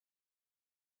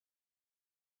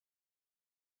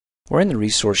We're in the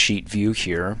resource sheet view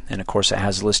here, and of course it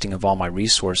has a listing of all my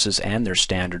resources and their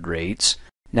standard rates.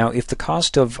 Now if the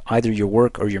cost of either your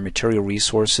work or your material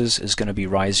resources is going to be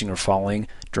rising or falling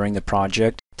during the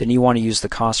project, then you want to use the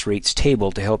cost rates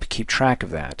table to help you keep track of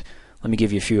that. Let me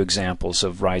give you a few examples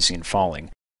of rising and falling.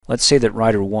 Let's say that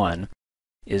Rider 1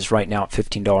 is right now at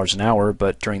 $15 an hour,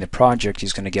 but during the project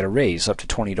he's going to get a raise up to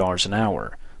 $20 an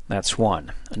hour. That's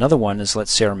one. Another one is,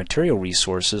 let's say our material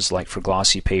resources, like for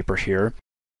glossy paper here,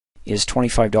 is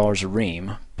 $25 a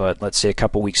ream, but let's say a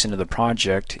couple weeks into the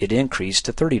project it increased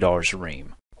to $30 a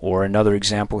ream. Or another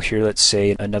example here, let's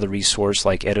say another resource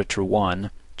like Editor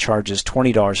 1 charges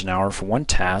 $20 an hour for one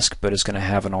task, but is going to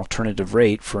have an alternative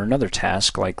rate for another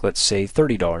task, like let's say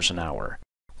 $30 an hour.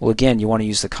 Well, again, you want to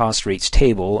use the cost rates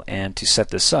table, and to set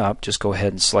this up, just go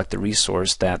ahead and select the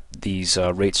resource that these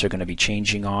rates are going to be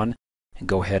changing on, and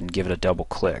go ahead and give it a double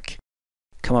click.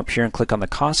 Come up here and click on the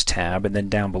Cost tab, and then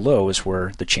down below is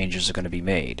where the changes are going to be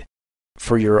made.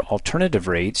 For your alternative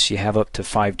rates, you have up to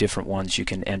 5 different ones you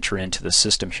can enter into the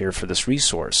system here for this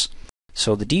resource.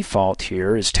 So the default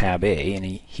here is tab A, and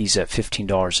he's at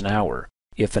 $15 an hour.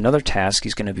 If another task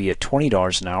is going to be at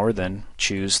 $20 an hour, then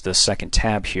choose the second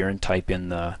tab here and type in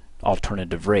the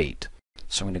alternative rate.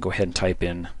 So I'm going to go ahead and type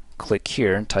in, click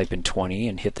here and type in 20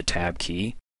 and hit the tab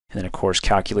key. And then of course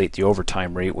calculate the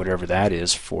overtime rate, whatever that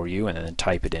is for you, and then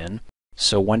type it in.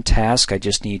 So one task I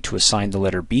just need to assign the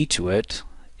letter B to it,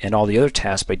 and all the other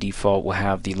tasks by default will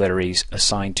have the letter A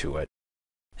assigned to it.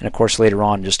 And of course later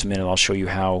on in just a minute I'll show you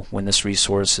how when this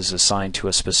resource is assigned to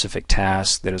a specific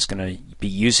task that is going to be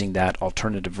using that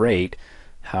alternative rate,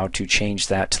 how to change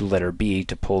that to the letter B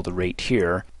to pull the rate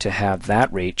here to have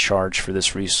that rate charged for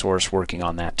this resource working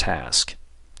on that task.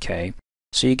 Okay,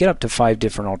 so you get up to 5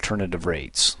 different alternative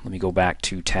rates. Let me go back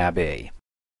to tab A.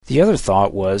 The other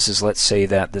thought was, let's say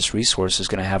that this resource is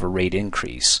going to have a rate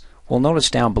increase. Well, notice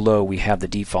down below we have the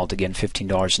default, again,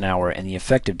 $15 an hour, and the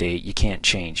effective date you can't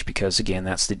change because, again,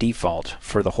 that's the default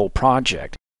for the whole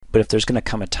project. But if there's going to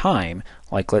come a time,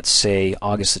 like let's say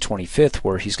August the 25th,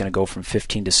 where he's going to go from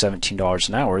 $15 to $17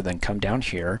 an hour, then come down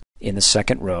here in the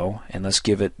second row, and let's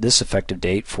give it this effective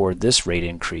date for this rate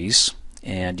increase.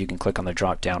 And you can click on the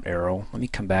drop down arrow. Let me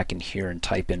come back in here and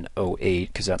type in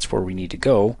 08 because that's where we need to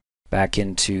go. Back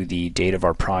into the date of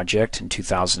our project in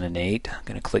 2008. I'm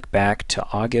going to click back to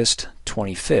August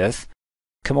 25th.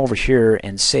 Come over here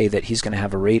and say that he's going to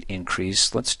have a rate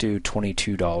increase. Let's do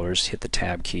 $22. Hit the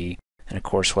tab key. And of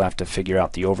course we'll have to figure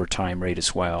out the overtime rate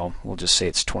as well. We'll just say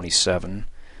it's 27.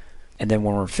 And then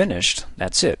when we're finished,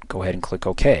 that's it. Go ahead and click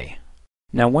OK.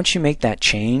 Now once you make that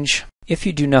change, if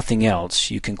you do nothing else,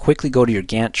 you can quickly go to your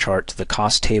Gantt chart to the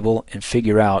cost table and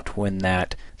figure out when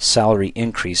that salary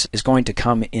increase is going to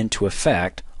come into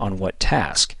effect on what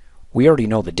task. We already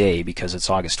know the day because it's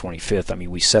August 25th. I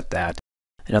mean, we set that.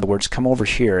 In other words, come over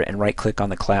here and right click on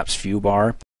the collapse view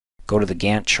bar, go to the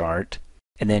Gantt chart,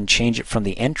 and then change it from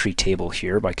the entry table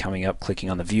here by coming up, clicking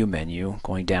on the view menu,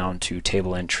 going down to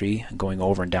table entry, and going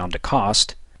over and down to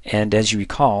cost. And as you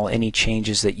recall, any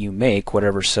changes that you make,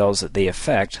 whatever cells that they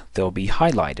affect, they'll be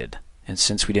highlighted. And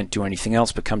since we didn't do anything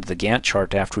else but come to the Gantt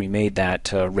chart after we made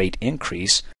that rate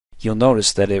increase, you'll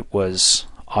notice that it was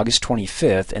August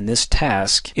 25th, and this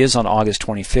task is on August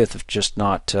 25th, just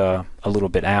not a little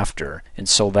bit after. And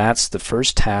so that's the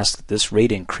first task that this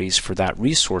rate increase for that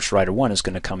resource Rider 1 is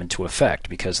going to come into effect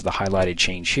because of the highlighted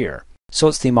change here. So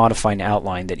it's the modifying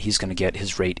outline that he's going to get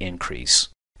his rate increase.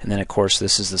 And then of course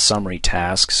this is the summary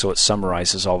task, so it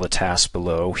summarizes all the tasks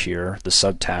below here, the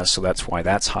subtasks, so that's why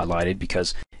that's highlighted,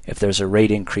 because if there's a rate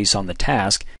increase on the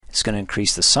task, it's going to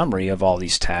increase the summary of all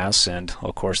these tasks and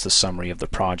of course the summary of the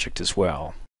project as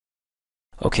well.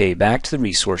 Okay, back to the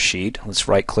resource sheet. Let's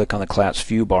right click on the collapse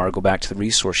view bar, go back to the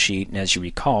resource sheet, and as you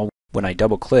recall, when I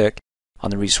double click on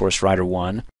the resource Rider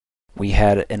 1, we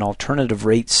had an alternative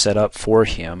rate set up for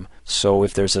him. So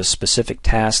if there's a specific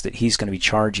task that he's going to be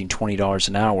charging $20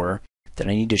 an hour, then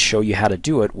I need to show you how to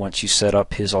do it once you set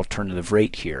up his alternative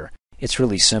rate here. It's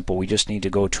really simple. We just need to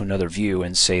go to another view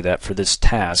and say that for this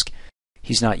task,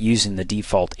 he's not using the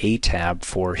default A tab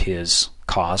for his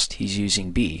cost, he's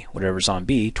using B. Whatever's on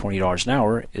B, $20 an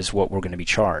hour, is what we're going to be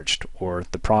charged, or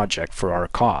the project for our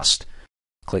cost.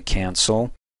 Click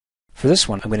Cancel. For this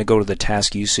one, I'm going to go to the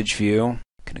Task Usage view.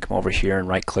 I'm going to come over here and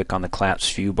right click on the collapse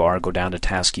view bar, go down to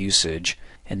Task Usage,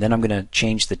 and then I'm going to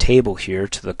change the table here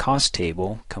to the Cost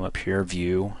table. Come up here,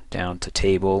 View, down to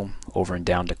Table, over and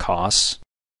down to Costs.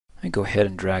 Let me go ahead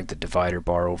and drag the divider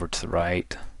bar over to the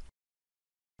right.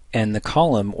 And the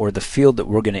column, or the field that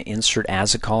we're going to insert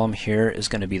as a column here, is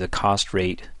going to be the Cost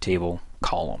Rate Table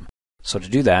column. So to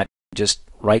do that, just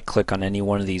right click on any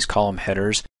one of these column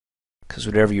headers, because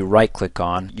whatever you right click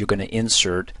on, you're going to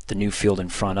insert the new field in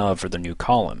front of or the new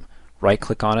column. Right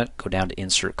click on it, go down to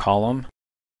Insert Column,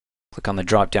 click on the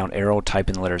drop down arrow, type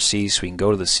in the letter C so we can go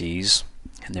to the C's,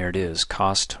 and there it is,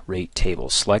 Cost Rate Table.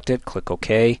 Select it, click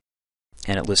OK,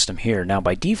 and it lists them here. Now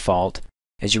by default,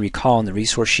 as you recall in the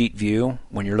resource sheet view,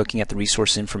 when you're looking at the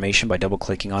resource information by double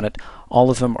clicking on it, all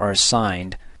of them are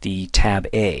assigned the tab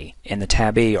A, and the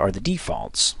tab A are the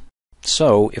defaults.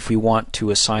 So if we want to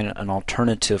assign an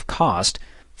alternative cost,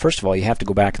 first of all you have to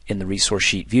go back in the resource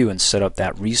sheet view and set up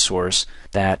that resource,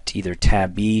 that either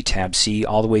tab B, tab C,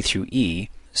 all the way through E,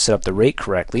 set up the rate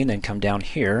correctly, and then come down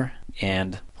here,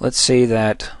 and let's say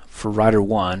that for Writer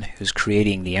 1 who's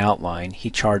creating the outline, he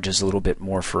charges a little bit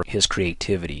more for his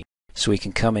creativity. So we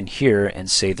can come in here and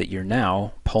say that you're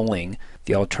now pulling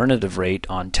the alternative rate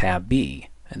on tab B,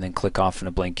 and then click off in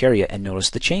a blank area and notice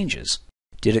the changes.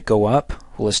 Did it go up?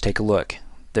 Well, let's take a look.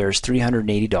 There's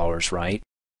 $380, right?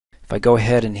 If I go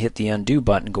ahead and hit the undo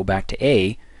button and go back to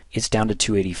A, it's down to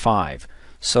 $285.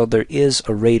 So there is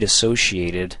a rate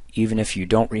associated, even if you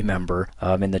don't remember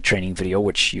in the training video,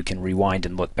 which you can rewind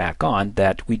and look back on,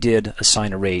 that we did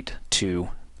assign a rate to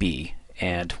B.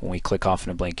 And when we click off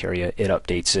in a blank area, it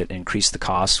updates it and increase the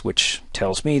cost, which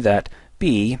tells me that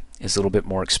B is a little bit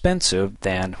more expensive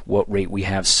than what rate we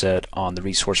have set on the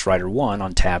Resource Writer 1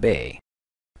 on tab A.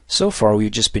 So far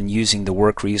we've just been using the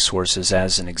work resources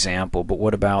as an example, but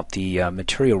what about the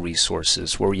material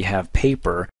resources where you have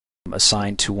paper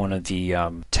assigned to one of the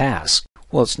tasks?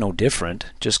 Well, it's no different.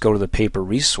 Just go to the paper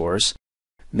resource,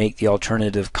 make the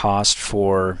alternative cost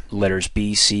for letters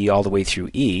B, C, all the way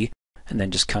through E, and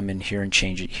then just come in here and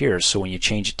change it here. So when you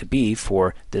change it to B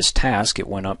for this task, it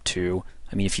went up to,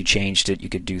 I mean, if you changed it, you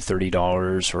could do $30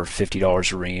 or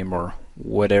 $50 a ream or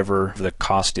whatever the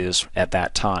cost is at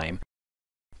that time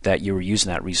that you were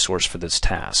using that resource for this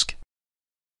task.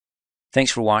 Thanks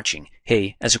for watching.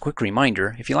 Hey, as a quick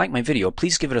reminder, if you like my video,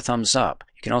 please give it a thumbs up.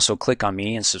 You can also click on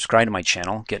me and subscribe to my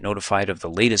channel, get notified of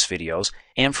the latest videos,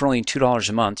 and for only $2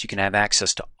 a month, you can have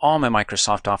access to all my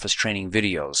Microsoft Office training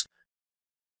videos.